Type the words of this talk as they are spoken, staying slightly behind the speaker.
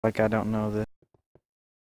Like I don't know this.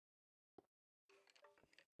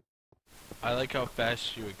 I like how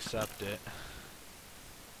fast you accept it.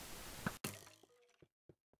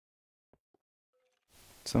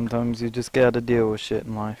 Sometimes you just gotta deal with shit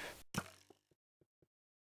in life.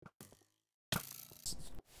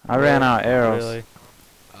 I ran out of arrows. Really?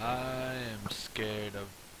 I am scared of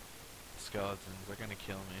skeletons. They're gonna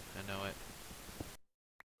kill me. I know it.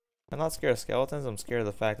 I'm not scared of skeletons. I'm scared of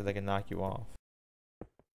the fact that they can knock you off.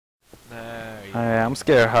 There you I'm go.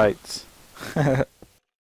 scared of heights.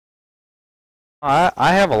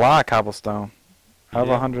 I have a lot of cobblestone. I have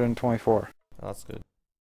You do? 124. Oh, that's good.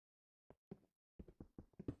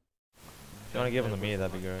 If you want to give them to me,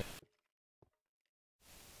 that'd be great.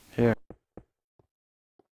 Here,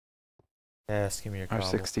 Yes, give me your I have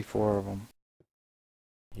cobble. 64 of them.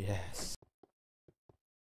 Yes.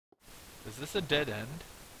 Is this a dead end?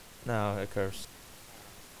 No, it curves.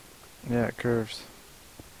 Yeah, it curves.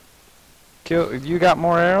 Kill. You got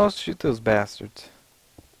more arrows? Shoot those bastards.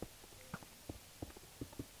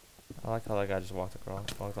 I like how that guy just walked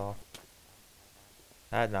off.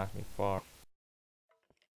 That knocked me far.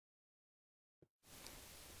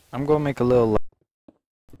 I'm gonna make a little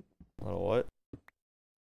Little what?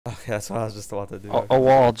 Okay, that's what I was just about to do. a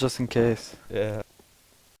wall just in case. Yeah.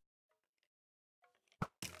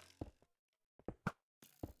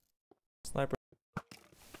 Sniper.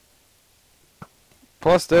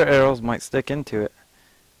 Plus, their arrows might stick into it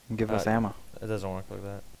and give us ammo. It doesn't work like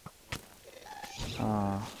that. Uh,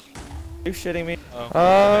 Are you shitting me?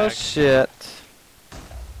 oh shit!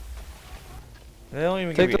 They don't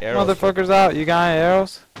even Take give the you arrows. motherfuckers out. You got any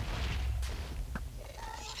arrows?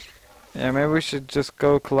 Yeah, maybe we should just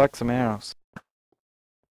go collect some arrows. What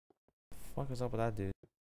the fuck is up with that dude?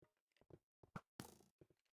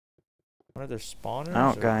 What are their spawners? I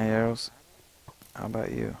don't or- got any arrows. How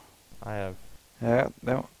about you? I have Yeah,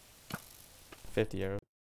 don't. 50 arrows.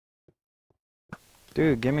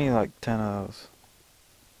 Dude, give me like 10 of those.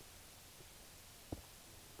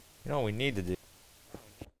 You know what we need to do?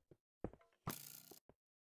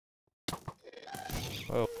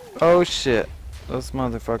 Whoa. Oh shit. Those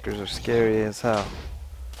motherfuckers are scary as hell.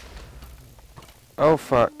 Oh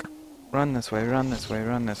fuck. Run this way, run this way,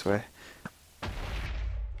 run this way.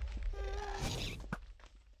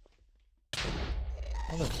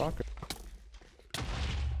 Motherfucker.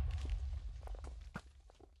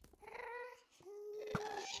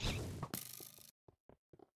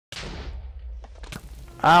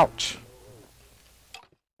 Ouch.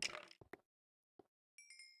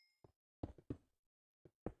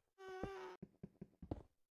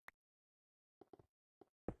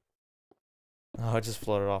 Oh, it just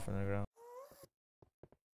floated off in the ground.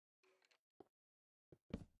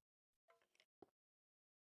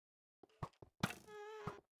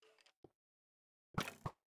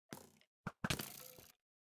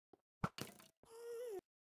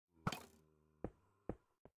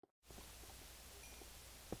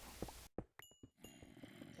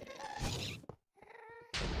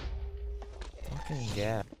 Fucking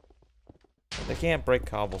yeah. They can't break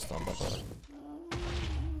cobblestone, by the way.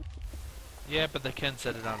 Yeah, but they can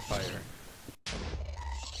set it on fire.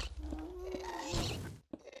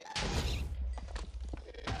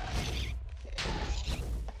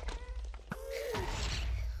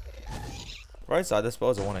 Right side,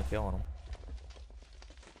 dispose of one and killing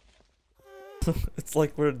them. It's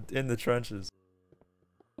like we're in the trenches.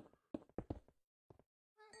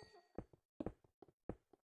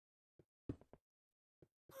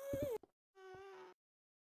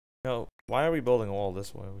 No, why are we building a wall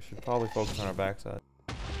this way? We should probably focus on our backside.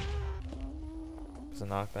 There's a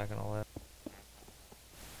knockback and all that.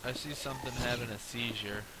 I see something having a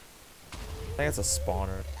seizure. I think it's a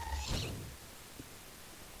spawner.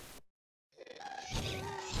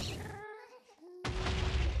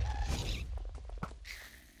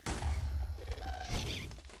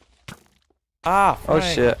 Ah, Oh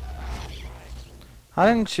Frank. shit. I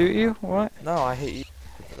didn't shoot you? What? No, I hit you.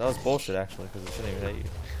 That was bullshit actually, because it shouldn't even hit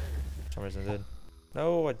you. For some reason it did.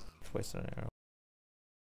 No, I wasted an arrow.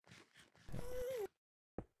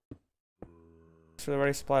 Thanks for the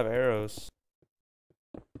ready supply of arrows.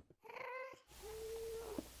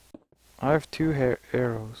 I have 2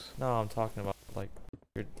 arrows. No, I'm talking about like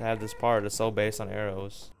you have this part that's so based on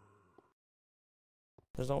arrows.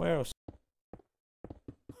 There's no arrows.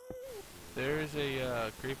 There's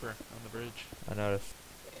a creeper on the bridge. I noticed.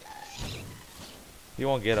 He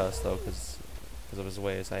won't get us though, because of his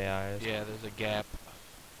way his AI is. Yeah, there's a gap.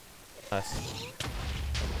 Nice.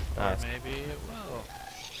 Or Nice. maybe it will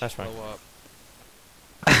Nice, Frank. blow up.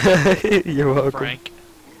 You're welcome. Frank.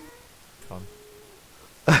 Fun.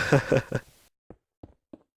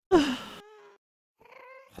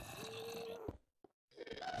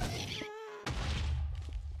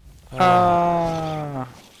 Ah.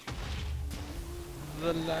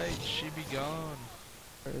 The light, she be gone.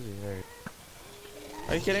 Where is he? There he is.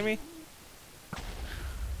 Are you kidding me?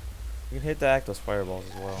 You can hit the Actos fireballs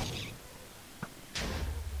as well.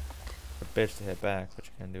 A bitch to hit back, but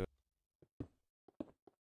you can't do it.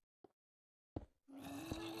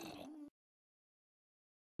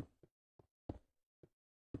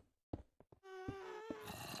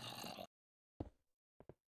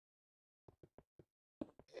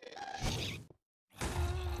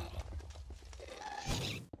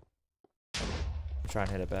 Try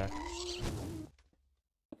and hit it back.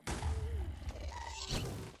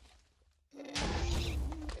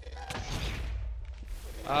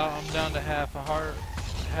 I'm down to half a heart.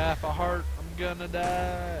 Half a heart. I'm gonna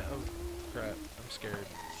die. Oh, crap. I'm scared.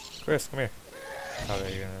 Chris, come here. Oh, there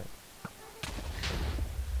you're gonna.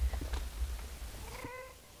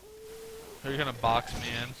 Are you gonna box me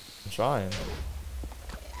in? I'm trying.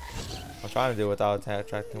 I'm trying to do it without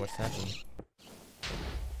attracting too much attention.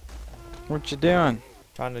 What you doing?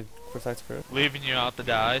 Trying to protect Chris. Leaving you out to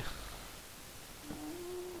die.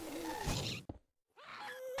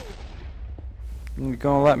 You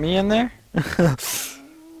gonna let me in there?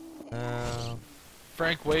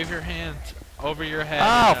 Frank, wave your hand over your head.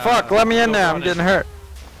 Oh, and, fuck, let me in go there. I'm running. getting hurt.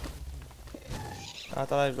 I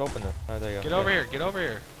thought I opened it. Oh, there you go. Get over here. Get over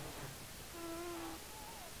here.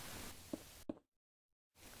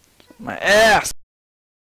 My ass.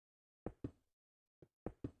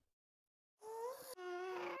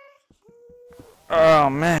 Oh,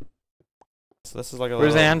 man. So this is like a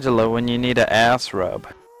Where's little... Angela when you need an ass rub?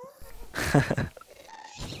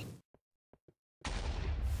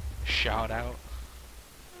 Shout out.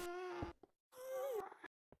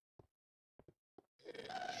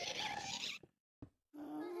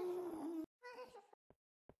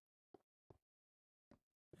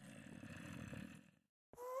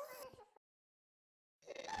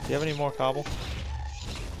 Do you have any more cobble?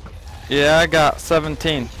 Yeah, I got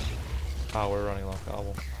 17. Oh, we're running low on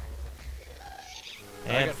cobble.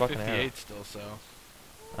 I And got fucking 58 arrow. still, so.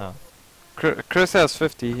 Oh. Chris has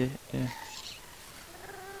 50. Yeah.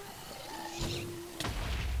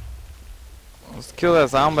 Let's kill that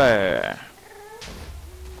zombie. Let's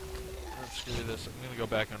screw this. I'm gonna go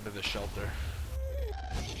back under the shelter.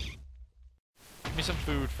 Give me some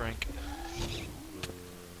food, Frank.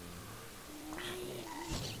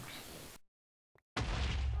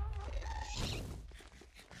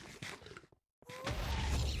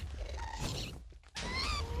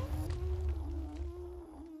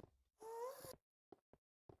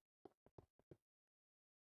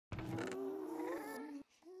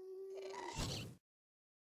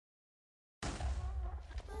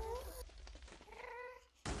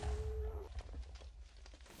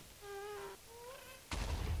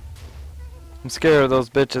 I'm scared of those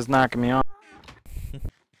bitches knocking me off.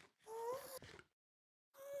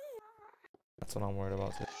 That's what I'm worried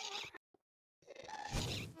about too.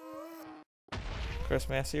 Chris,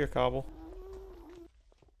 may I see your cobble?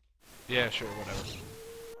 Yeah, sure, whatever.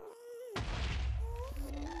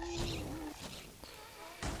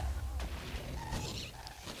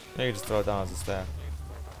 Maybe you just throw it down as a staff.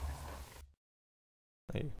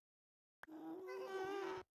 There you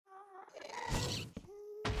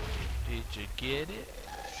Did you get it?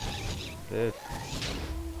 did.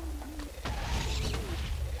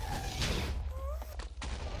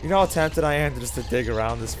 You know how tempted I am just to dig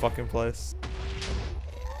around this fucking place?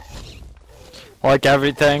 Like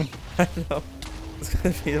everything. I know. It's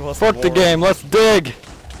gonna be the most Fuck the boring- game, let's dig!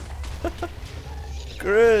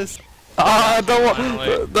 Chris! Ah,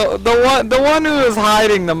 the one who was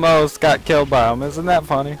hiding the most got killed by him. Isn't that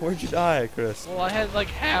funny? Where'd you die, Chris? Well, I had like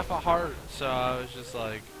half a heart, so I was just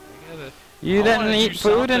like, I gotta, You I didn't wanna eat do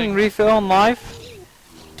food something. and refill in life?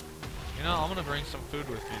 you know, I'm gonna bring some food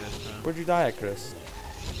with me this time. Where'd you die at, Chris?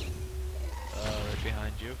 Right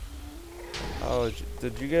behind you. Oh,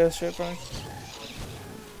 did you get a ship, Frank?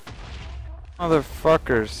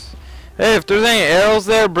 Motherfuckers. Hey, if there's any arrows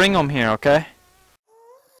there, bring them here, okay?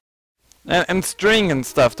 And string and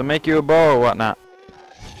stuff to make you a bow or whatnot.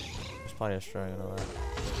 There's plenty of string and all that.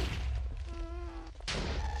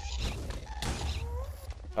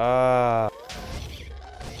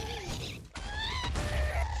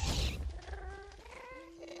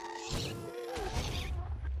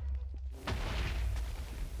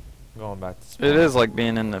 Going back to spawn. It is like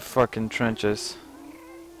being in the fucking trenches.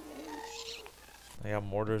 They got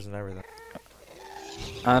mortars and everything.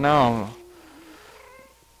 I know.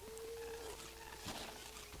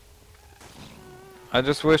 I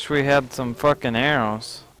just wish we had some fucking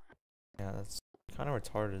arrows. Yeah, that's kind of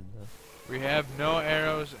retarded. We have no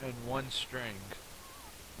arrows and 1 string.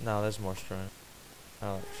 No, there's more string.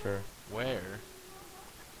 Oh, sure. Where?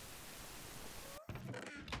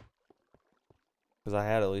 Because I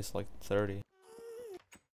had at least like 30.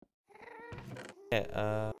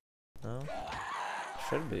 Yeah, no.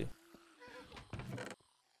 Should be.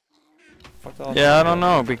 Fuck all Yeah, I food don't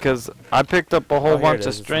go? know because I picked up a Oh, whole here it bunch of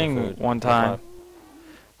is, it's in the string food. one High time.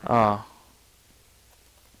 Oh,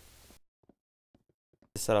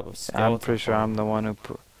 Set up a I'm skeleton pretty sure farm. I'm the one who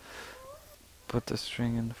put the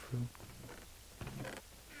string in the food.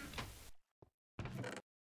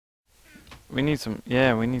 We need some,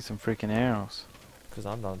 yeah, we need some freaking arrows. Because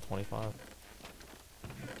I'm down to 25.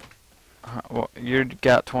 Well, you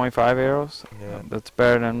got 25 arrows? Yeah. That's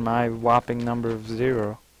better than my whopping number of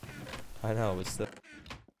 0. I know, but still.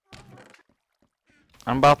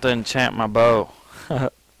 I'm about to enchant my bow.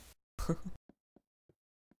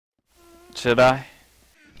 Should I?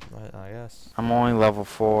 I guess. I'm only level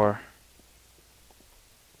 4.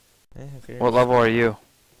 Yeah, okay, What level are you?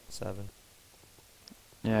 7.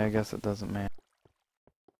 Yeah, I guess it doesn't matter.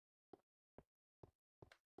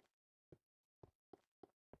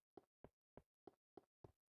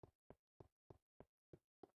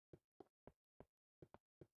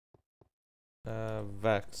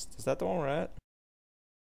 Vexed. Is that the one we're at?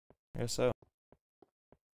 I guess so.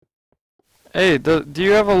 Hey, do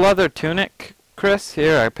you have a leather tunic, Chris?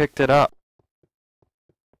 Here, I picked it up.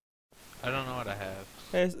 I don't know what I have.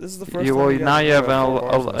 Hey, this is the first You, time well, you guys now you have ever had 4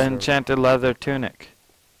 bars in an this server. enchanted leather tunic.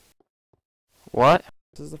 What?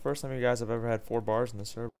 This is the first time you guys have ever had 4 bars in this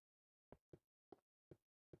server.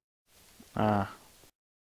 Ah.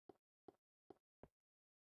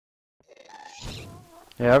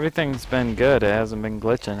 Yeah, everything's been good. It hasn't been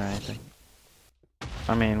glitching or anything.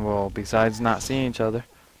 I mean, well, besides not seeing each other.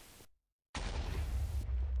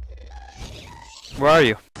 Where are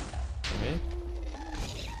you? Me?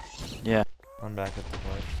 Yeah. I'm back at the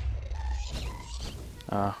place.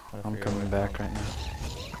 Oh, Trying to I'm figure out coming where back to right now.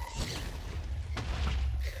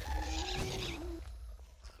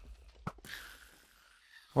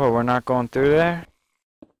 Well, we're not going through there?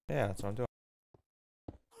 Yeah, that's what I'm doing.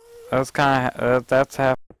 That's kind of, that's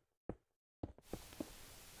half.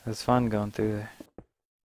 It's fun going through there.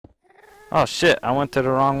 Oh shit, I went to the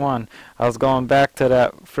wrong one. I was going back to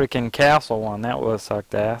that freaking castle one. That was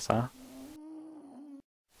sucked ass, huh?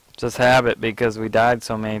 Just habit because we died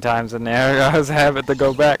so many times in there. I was habit to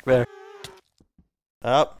go back there.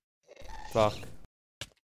 Up. Fuck.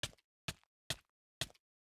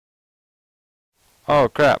 Oh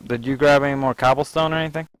crap, did you grab any more cobblestone or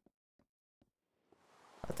anything?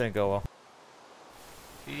 That didn't go well.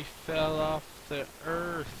 He fell off the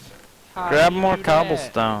earth. How Grab do you more do that?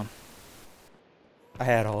 cobblestone. I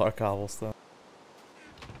had all our cobblestone.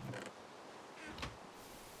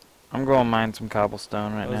 I'm going to mine some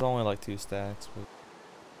cobblestone right It was now. only like 2 stacks. But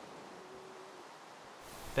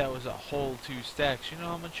That was a whole 2 stacks. You know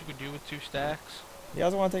how much you could do with 2 stacks? you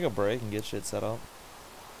guys want to take a break and get shit set up?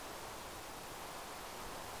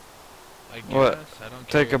 I guess. What? I don't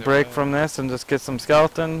care Take a either break way. from this and just get some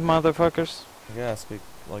skeleton motherfuckers? I guess,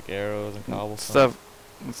 like arrows and cobblestone.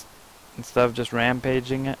 Instead of just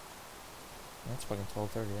rampaging it. That's fucking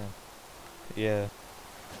 12:30, yeah.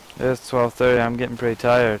 Yeah. It's 12:30, I'm getting pretty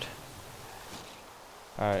tired.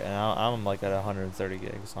 Alright, and I'm like at 130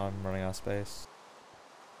 gigs, so I'm running out of space.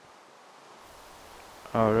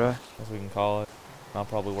 Oh really? Guess we can call it. I'll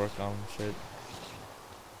probably work on shit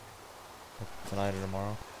like tonight or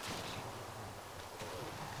tomorrow.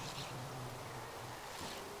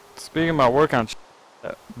 Speaking about work on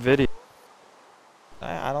video.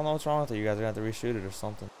 I don't know what's wrong with it. You guys are gonna have to reshoot it or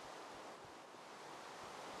something.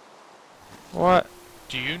 What?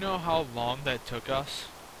 Do you know how long that took us?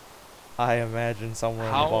 I imagine somewhere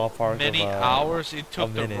in the How ballpark many of hours it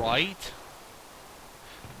took to minute. write?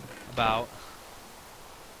 About.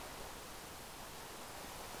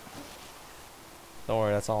 Don't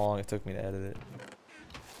worry, that's how long it took me to edit it.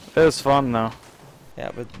 It was fun though.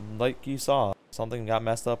 Yeah, but like you saw, something got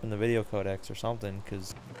messed up in the video codecs or something,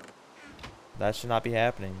 because that should not be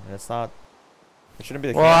happening, and it's not. It shouldn't be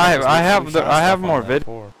the case. Well, because I we've have shot I have stuff on more that vid.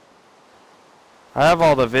 before. I have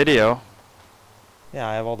all the video. Yeah,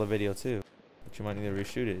 I have all the video too, but you might need to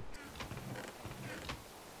reshoot it.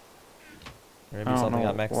 Or maybe I don't something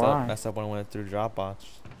know got why. messed up when it went through Dropbox.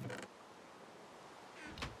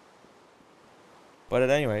 But at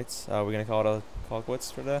any rate, we're gonna call it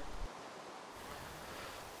quits for today.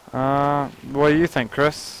 What do you think,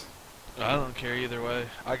 Chris? I don't care either way.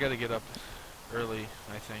 I gotta get up early,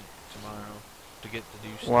 I think, tomorrow to get to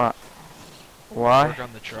do stuff. Why? Why? Work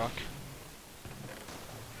on the truck.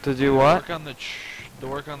 To do what?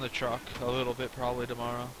 Work on the truck a little bit probably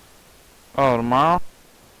tomorrow. Oh, tomorrow?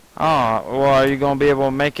 Oh, well, are you gonna be able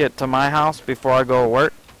to make it to my house before I go to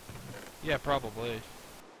work? Yeah, probably.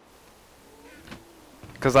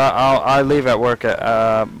 Cause I leave at work at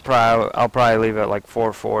I'll probably leave at like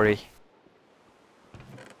 4:40.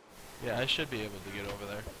 Yeah, I should be able to get over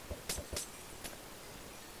there.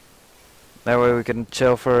 That way we can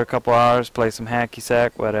chill for a couple hours, play some hacky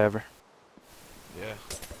sack, whatever. Yeah.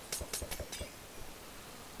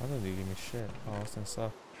 I don't think you give me shit. Oh, this thing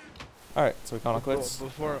sucks. Alright, so we call it quits?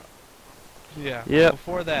 Yeah. Yep.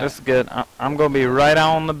 Before that. That's good. I'm gonna be right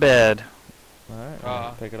on the bed,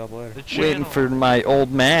 Alright, pick it up later. The waiting channel, for my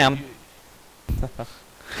old man.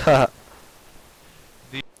 the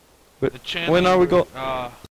channel When are we go?